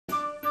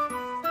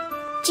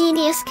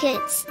Genius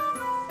Kids.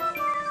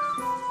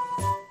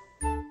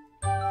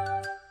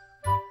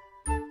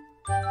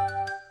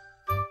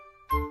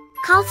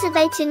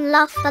 Cultivating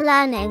love for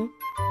learning.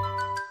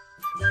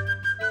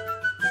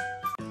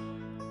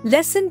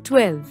 Lesson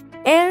 12: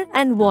 Air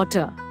and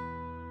Water.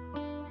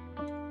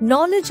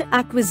 Knowledge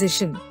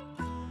acquisition.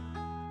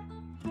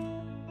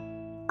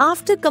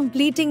 After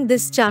completing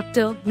this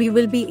chapter, we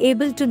will be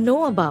able to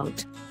know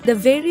about the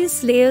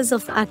various layers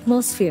of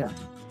atmosphere,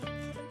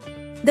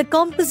 the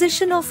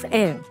composition of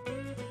air,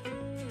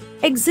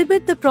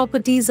 exhibit the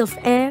properties of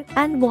air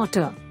and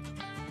water,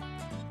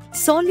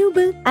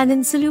 soluble and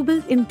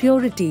insoluble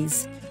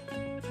impurities.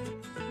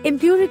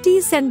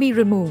 Impurities can be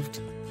removed.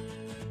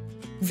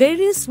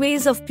 Various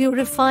ways of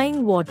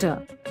purifying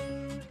water.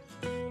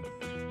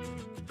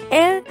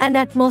 Air and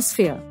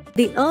atmosphere.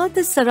 The Earth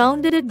is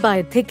surrounded by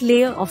a thick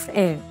layer of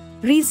air,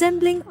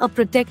 resembling a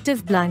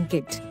protective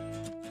blanket.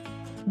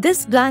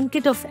 This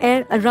blanket of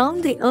air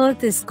around the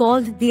Earth is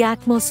called the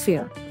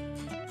atmosphere.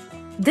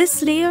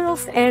 This layer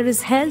of air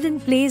is held in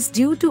place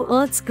due to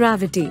Earth's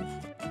gravity.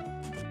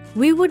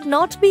 We would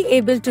not be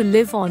able to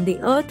live on the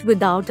Earth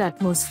without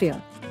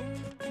atmosphere.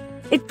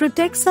 It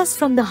protects us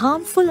from the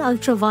harmful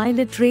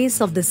ultraviolet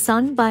rays of the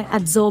sun by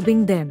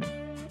absorbing them.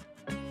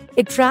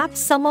 It traps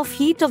some of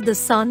heat of the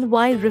sun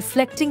while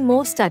reflecting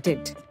most at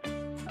it.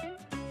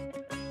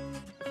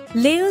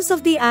 Layers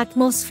of the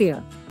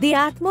atmosphere. The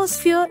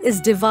atmosphere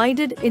is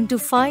divided into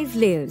 5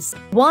 layers.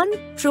 1.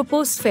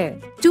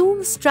 Troposphere.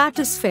 2.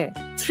 Stratosphere.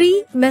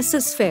 3.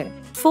 Mesosphere.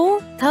 4.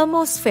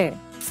 Thermosphere.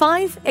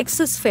 5.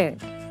 Exosphere.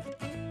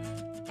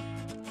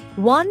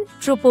 1.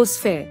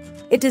 Troposphere.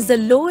 It is the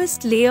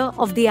lowest layer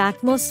of the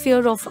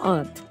atmosphere of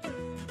Earth.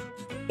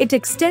 It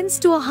extends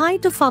to a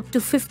height of up to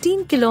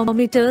 15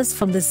 kilometers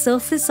from the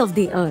surface of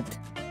the Earth.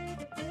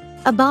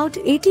 About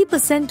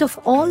 80% of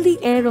all the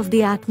air of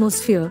the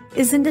atmosphere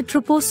is in the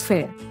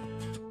troposphere.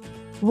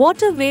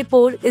 Water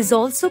vapor is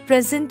also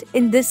present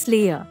in this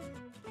layer.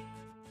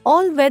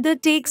 All weather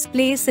takes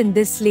place in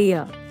this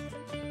layer.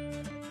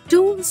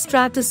 2.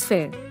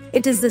 Stratosphere.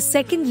 It is the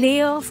second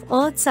layer of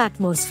Earth's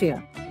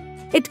atmosphere.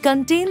 It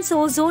contains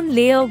ozone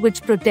layer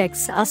which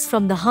protects us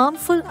from the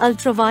harmful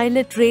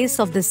ultraviolet rays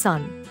of the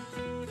sun.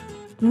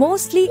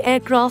 Mostly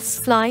aircrafts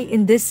fly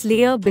in this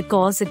layer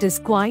because it is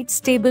quite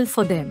stable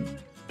for them.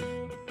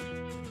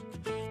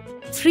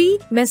 3.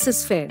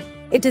 Mesosphere.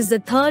 It is the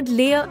third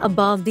layer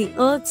above the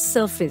Earth's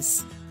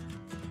surface.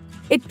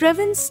 It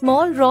prevents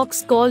small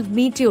rocks called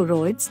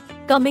meteoroids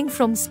coming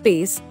from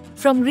space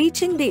from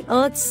reaching the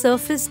Earth's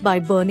surface by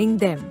burning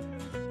them.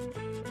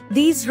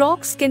 These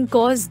rocks can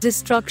cause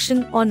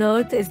destruction on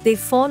Earth if they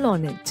fall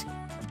on it.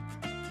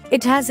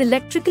 It has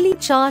electrically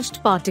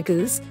charged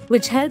particles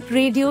which help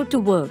radio to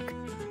work.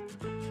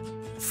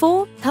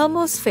 4.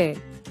 Thermosphere.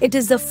 It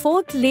is the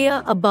fourth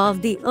layer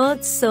above the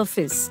Earth's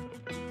surface.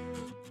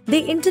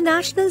 The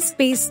International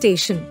Space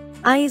Station,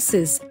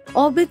 ISS,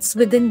 orbits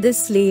within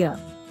this layer.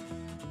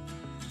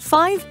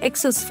 5.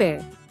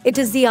 Exosphere. It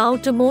is the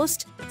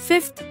outermost,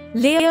 fifth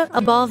layer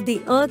above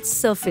the Earth's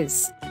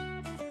surface.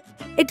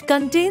 It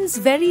contains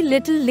very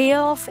little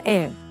layer of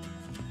air.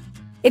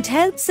 It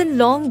helps in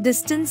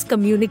long-distance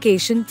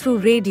communication through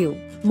radio,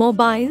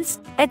 mobiles,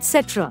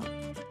 etc.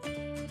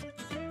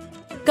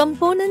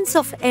 Components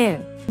of air.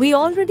 We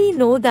already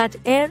know that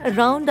air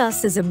around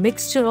us is a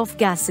mixture of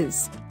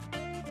gases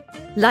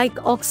like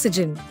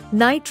oxygen,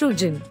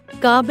 nitrogen,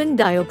 carbon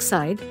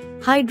dioxide,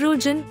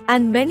 hydrogen,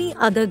 and many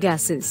other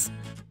gases.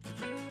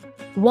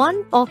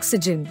 1.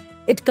 Oxygen.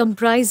 It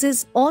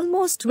comprises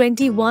almost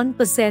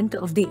 21%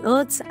 of the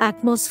Earth's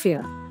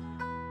atmosphere.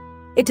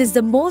 It is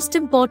the most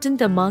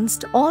important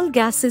amongst all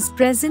gases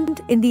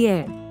present in the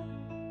air.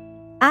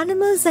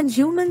 Animals and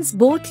humans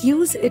both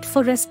use it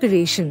for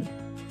respiration.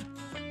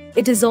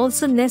 It is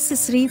also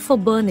necessary for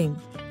burning.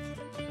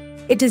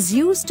 It is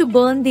used to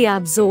burn the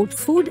absorbed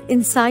food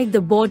inside the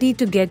body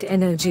to get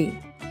energy.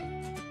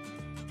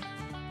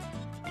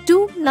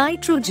 2.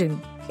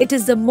 Nitrogen. It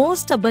is the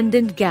most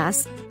abundant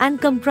gas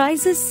and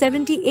comprises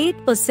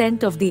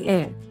 78% of the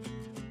air.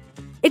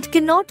 It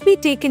cannot be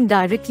taken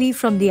directly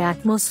from the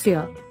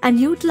atmosphere and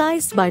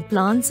utilized by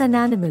plants and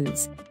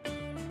animals.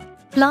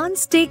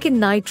 Plants take in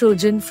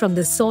nitrogen from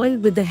the soil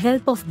with the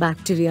help of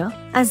bacteria,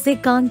 as they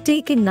can't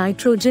take in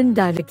nitrogen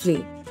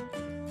directly.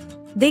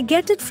 They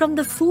get it from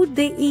the food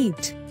they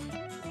eat.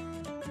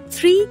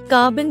 3.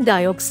 Carbon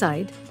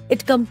dioxide.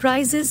 It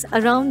comprises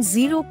around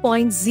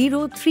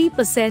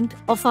 0.03%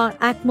 of our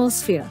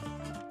atmosphere.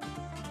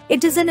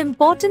 It is an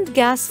important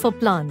gas for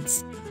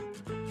plants.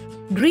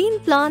 Green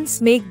plants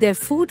make their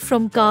food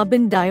from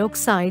carbon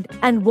dioxide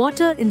and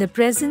water in the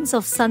presence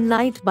of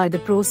sunlight by the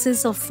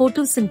process of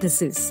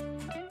photosynthesis.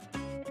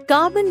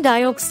 Carbon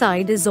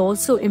dioxide is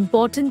also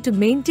important to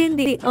maintain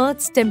the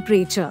Earth's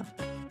temperature.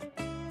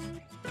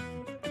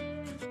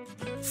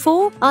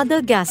 4.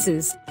 Other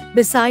gases.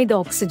 Beside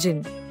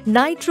oxygen,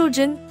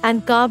 nitrogen,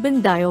 and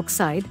carbon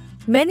dioxide,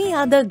 many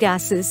other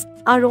gases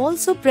are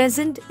also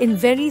present in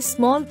very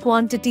small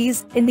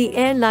quantities in the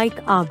air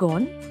like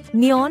argon,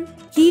 neon,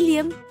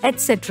 helium,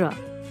 etc.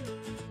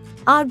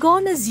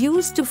 Argon is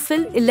used to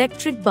fill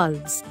electric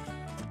bulbs.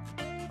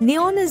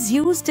 Neon is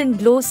used in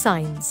glow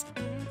signs.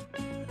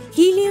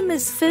 Helium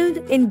is filled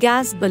in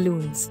gas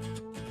balloons.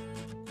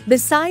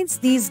 Besides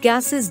these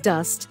gases,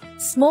 dust,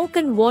 smoke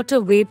and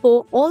water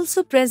vapor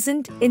also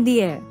present in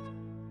the air.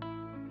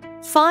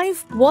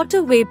 5.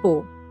 Water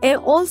vapor. Air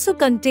also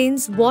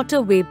contains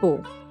water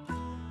vapor.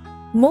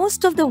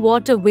 Most of the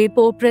water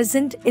vapor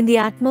present in the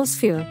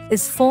atmosphere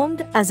is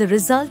formed as a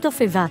result of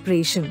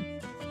evaporation.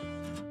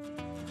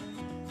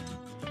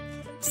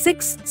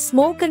 6.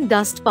 Smoke and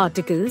dust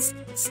particles.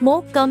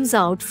 Smoke comes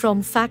out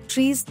from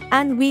factories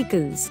and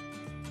vehicles.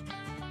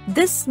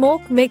 This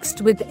smoke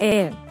mixed with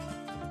air.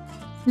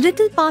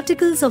 Little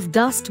particles of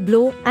dust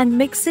blow and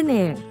mix in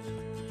air.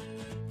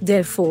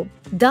 Therefore,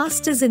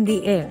 dust is in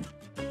the air.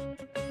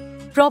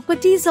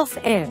 Properties of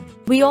air.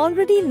 We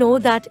already know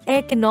that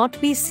air cannot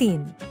be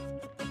seen.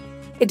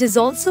 It is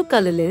also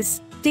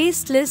colorless,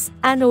 tasteless,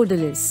 and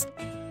odorless.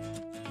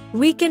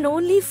 We can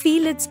only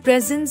feel its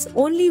presence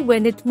only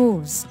when it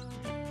moves.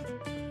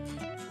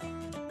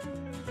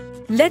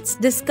 Let's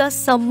discuss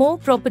some more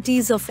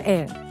properties of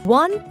air.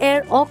 1.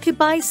 Air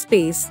occupies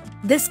space.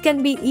 This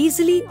can be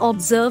easily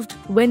observed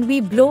when we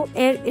blow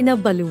air in a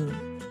balloon.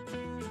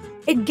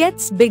 It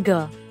gets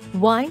bigger.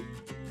 Why?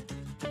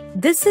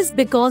 This is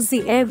because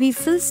the air we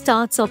fill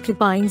starts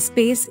occupying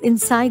space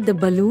inside the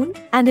balloon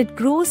and it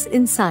grows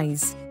in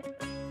size.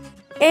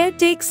 Air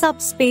takes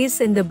up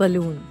space in the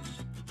balloon.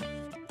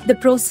 The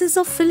process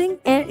of filling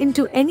air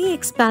into any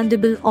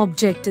expandable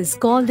object is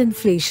called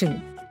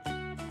inflation.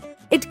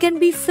 It can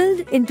be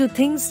filled into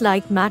things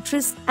like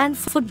mattress and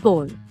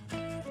football.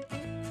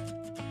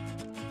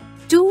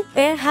 2.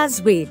 Air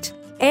has weight.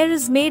 Air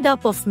is made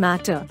up of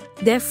matter,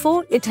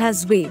 therefore it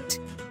has weight.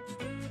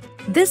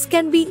 This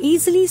can be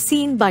easily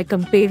seen by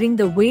comparing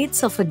the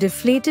weights of a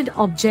deflated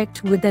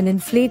object with an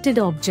inflated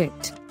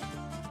object.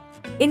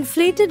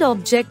 Inflated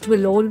object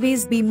will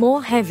always be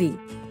more heavy.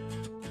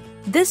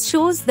 This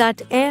shows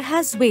that air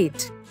has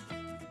weight.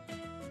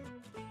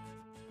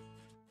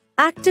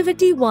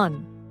 Activity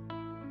 1.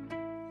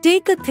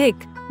 Take a thick,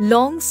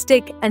 long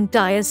stick and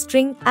tie a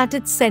string at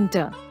its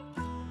center.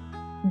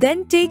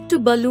 Then take 2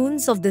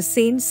 balloons of the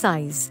same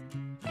size.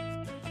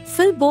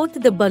 Fill both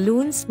the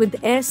balloons with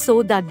air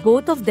so that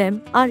both of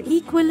them are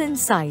equal in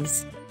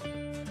size.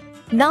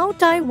 Now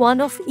tie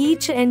one of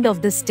each end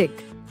of the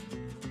stick.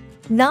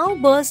 Now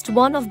burst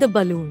one of the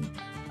balloon.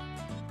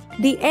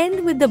 The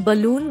end with the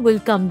balloon will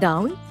come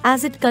down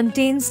as it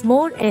contains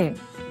more air.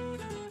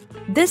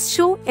 This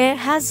shows air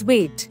has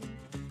weight.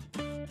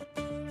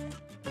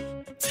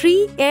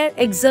 3. Air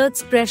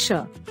exerts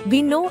pressure.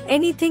 We know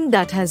anything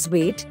that has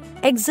weight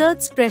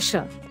exerts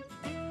pressure.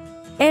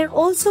 Air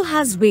also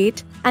has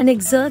weight and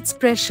exerts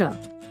pressure.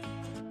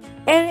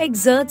 Air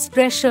exerts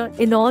pressure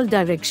in all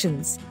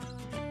directions.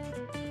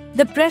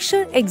 The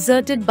pressure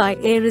exerted by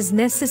air is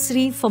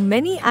necessary for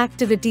many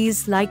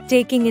activities like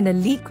taking in a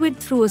liquid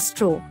through a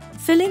straw,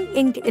 filling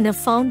ink in a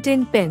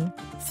fountain pen,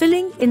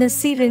 filling in a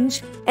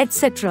syringe,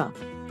 etc.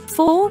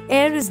 4.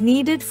 Air is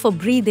needed for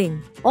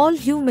breathing. All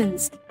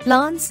humans,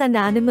 plants and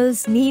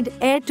animals need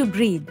air to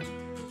breathe.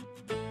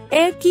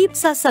 Air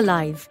keeps us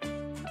alive.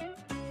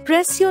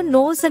 Press your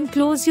nose and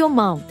close your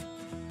mouth.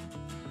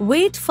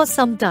 Wait for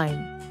some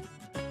time.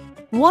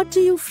 What do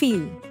you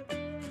feel?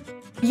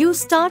 You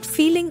start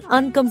feeling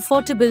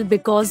uncomfortable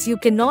because you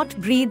cannot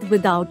breathe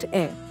without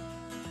air.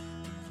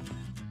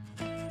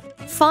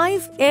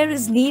 5. Air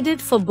is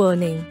needed for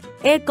burning.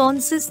 Air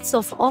consists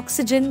of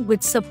oxygen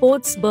which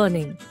supports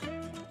burning.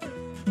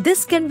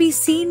 This can be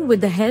seen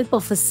with the help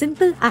of a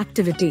simple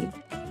activity.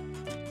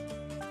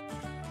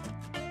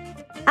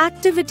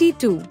 Activity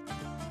 2.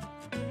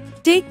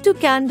 Take 2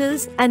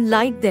 candles and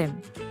light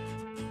them.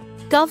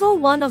 Cover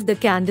one of the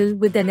candle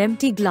with an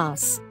empty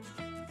glass.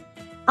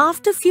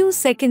 After few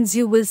seconds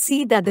you will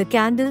see that the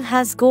candle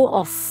has go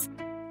off.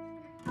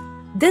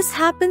 This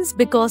happens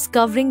because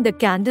covering the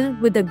candle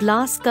with a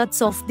glass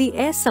cuts off the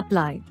air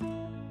supply.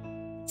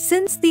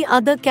 Since the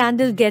other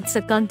candle gets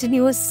a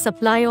continuous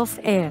supply of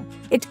air,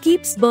 it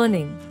keeps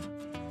burning.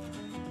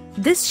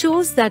 This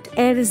shows that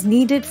air is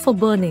needed for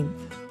burning.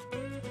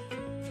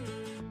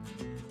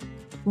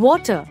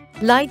 Water.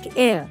 Like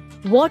air,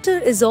 water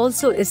is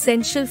also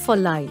essential for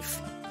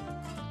life.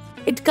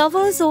 It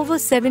covers over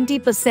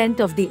 70%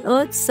 of the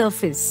Earth's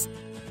surface.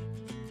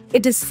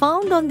 It is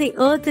found on the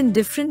Earth in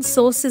different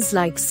sources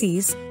like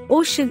seas,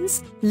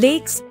 oceans,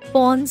 lakes,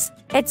 ponds,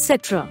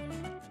 etc.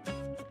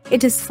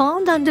 It is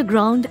found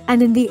underground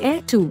and in the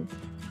air too.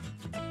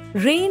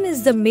 Rain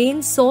is the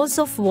main source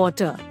of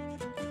water.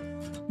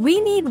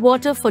 We need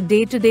water for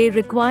day-to-day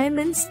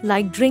requirements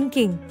like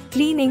drinking,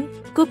 cleaning,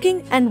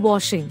 cooking and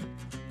washing.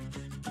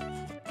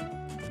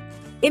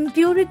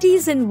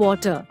 Impurities in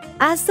water.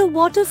 As the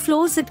water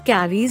flows, it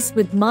carries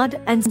with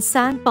mud and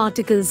sand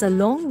particles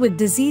along with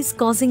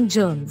disease-causing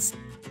germs.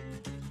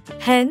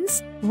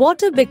 Hence,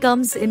 water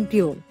becomes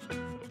impure.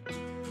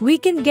 We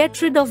can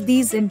get rid of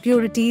these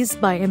impurities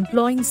by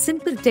employing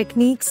simple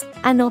techniques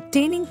and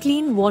obtaining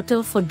clean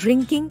water for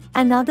drinking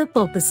and other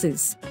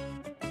purposes.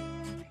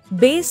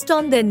 Based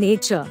on their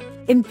nature,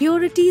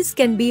 impurities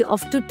can be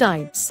of two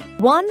types.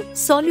 1.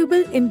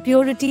 Soluble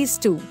impurities.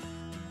 2.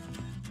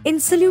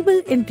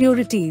 Insoluble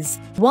impurities.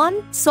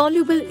 1.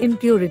 Soluble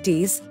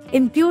impurities.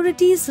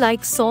 Impurities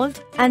like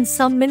salt and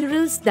some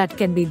minerals that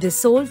can be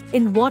dissolved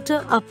in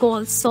water are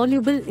called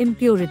soluble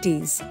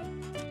impurities.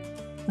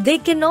 They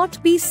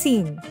cannot be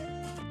seen.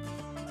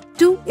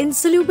 2.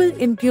 Insoluble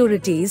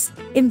impurities.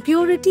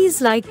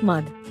 Impurities like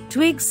mud,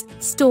 twigs,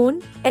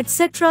 stone,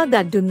 etc.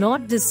 that do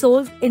not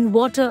dissolve in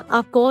water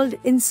are called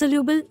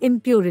insoluble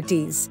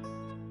impurities.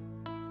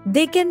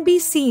 They can be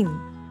seen.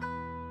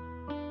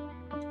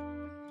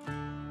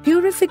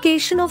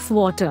 Purification of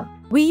water.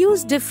 We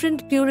use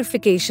different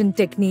purification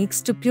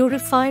techniques to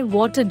purify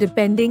water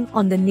depending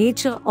on the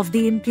nature of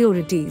the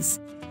impurities.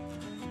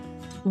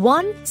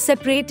 1.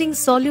 Separating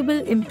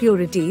soluble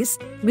impurities.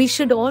 We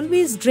should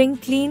always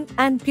drink clean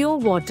and pure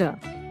water.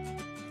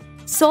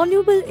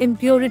 Soluble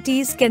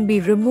impurities can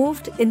be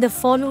removed in the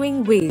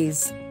following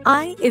ways.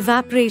 I.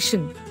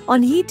 Evaporation.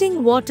 On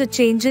heating, water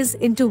changes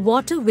into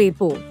water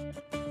vapor.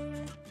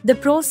 The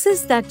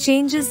process that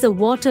changes the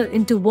water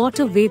into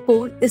water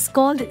vapor is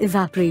called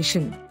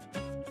evaporation.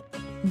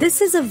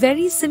 This is a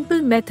very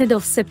simple method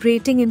of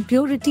separating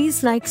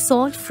impurities like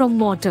salt from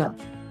water.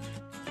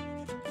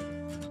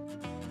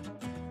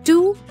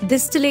 2.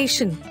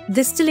 Distillation.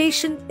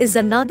 Distillation is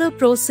another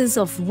process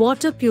of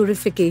water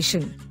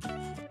purification.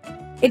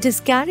 It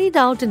is carried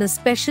out in a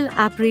special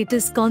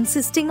apparatus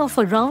consisting of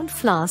a round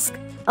flask,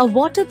 a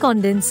water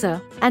condenser,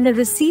 and a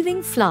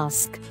receiving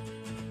flask.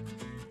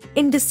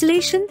 In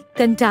distillation,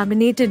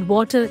 contaminated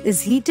water is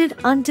heated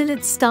until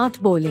it starts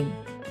boiling.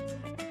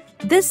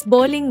 This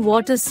boiling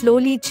water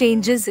slowly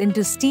changes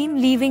into steam,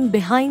 leaving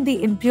behind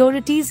the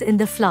impurities in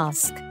the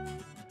flask.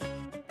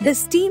 The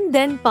steam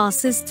then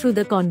passes through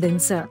the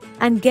condenser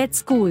and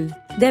gets cooled,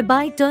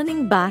 thereby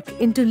turning back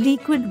into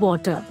liquid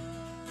water.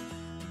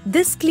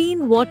 This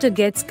clean water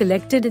gets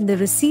collected in the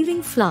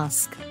receiving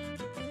flask.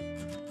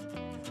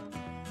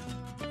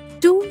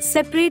 2.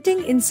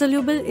 Separating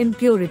insoluble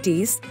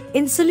impurities.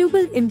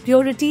 Insoluble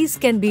impurities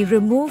can be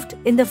removed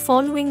in the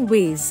following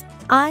ways.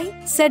 I.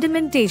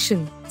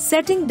 Sedimentation.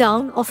 Setting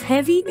down of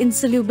heavy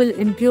insoluble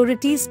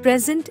impurities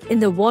present in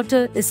the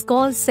water is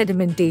called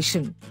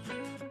sedimentation.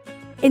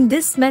 In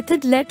this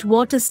method, let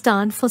water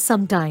stand for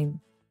some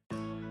time.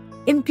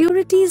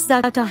 Impurities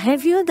that are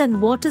heavier than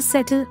water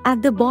settle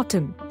at the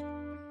bottom.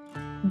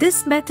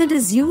 This method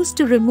is used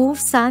to remove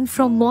sand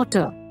from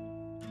water.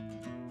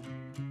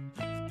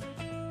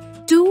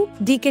 2.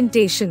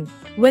 Decantation.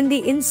 When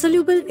the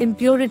insoluble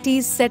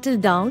impurities settle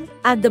down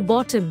at the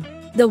bottom,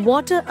 the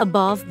water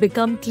above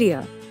becomes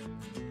clear.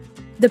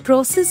 The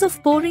process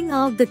of pouring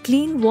out the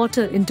clean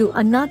water into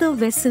another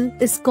vessel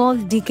is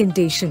called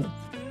decantation.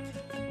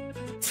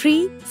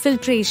 3.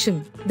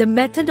 Filtration. The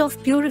method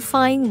of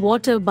purifying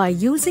water by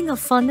using a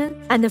funnel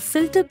and a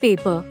filter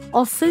paper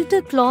or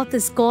filter cloth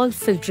is called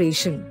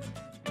filtration.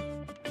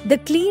 The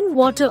clean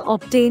water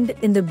obtained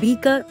in the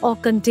beaker or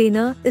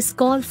container is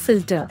called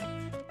filter.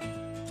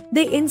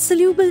 The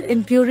insoluble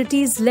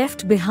impurities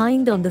left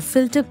behind on the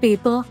filter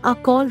paper are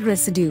called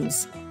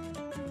residues.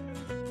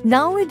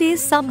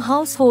 Nowadays, some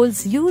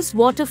households use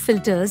water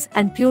filters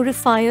and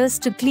purifiers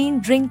to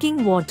clean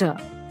drinking water.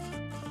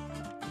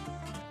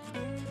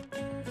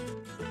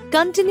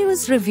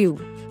 Continuous review.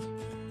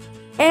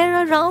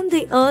 Air around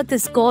the Earth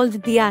is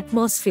called the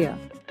atmosphere.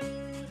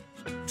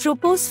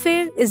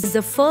 Troposphere is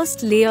the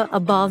first layer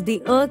above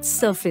the Earth's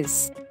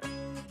surface.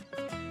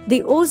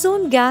 The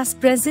ozone gas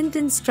present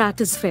in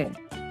stratosphere.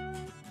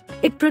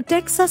 It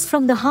protects us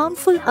from the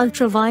harmful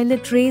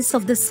ultraviolet rays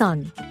of the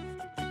sun.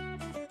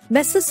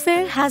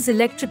 Mesosphere has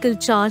electrical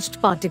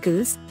charged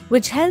particles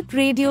which help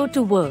radio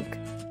to work.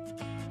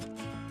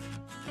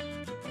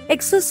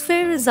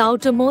 Exosphere is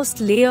outermost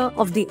layer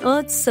of the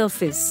Earth's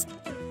surface.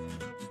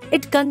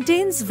 It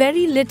contains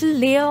very little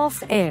layer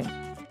of air.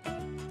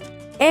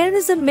 Air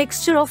is a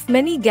mixture of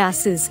many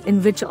gases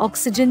in which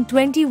oxygen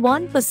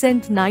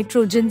 21%,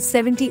 nitrogen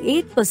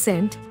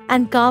 78%,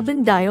 and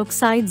carbon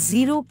dioxide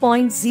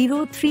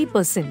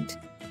 0.03%.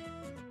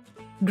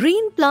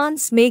 Green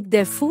plants make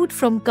their food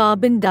from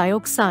carbon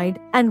dioxide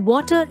and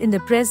water in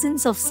the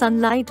presence of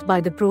sunlight by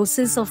the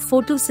process of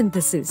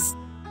photosynthesis.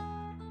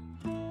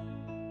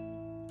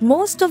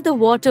 Most of the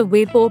water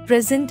vapor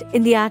present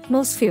in the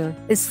atmosphere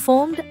is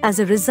formed as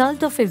a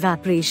result of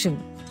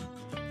evaporation.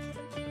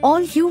 All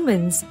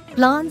humans,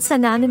 plants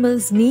and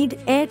animals need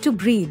air to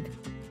breathe.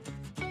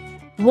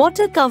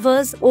 Water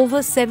covers over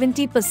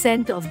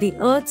 70% of the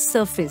Earth's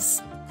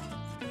surface.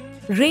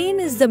 Rain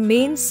is the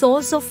main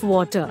source of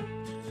water.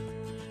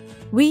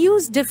 We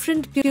use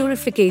different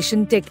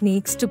purification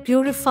techniques to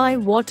purify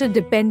water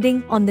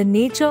depending on the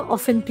nature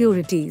of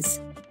impurities.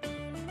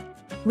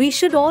 We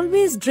should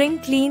always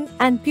drink clean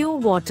and pure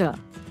water.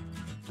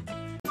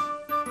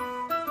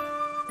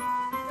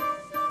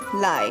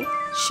 Like,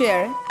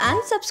 share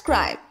and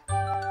subscribe.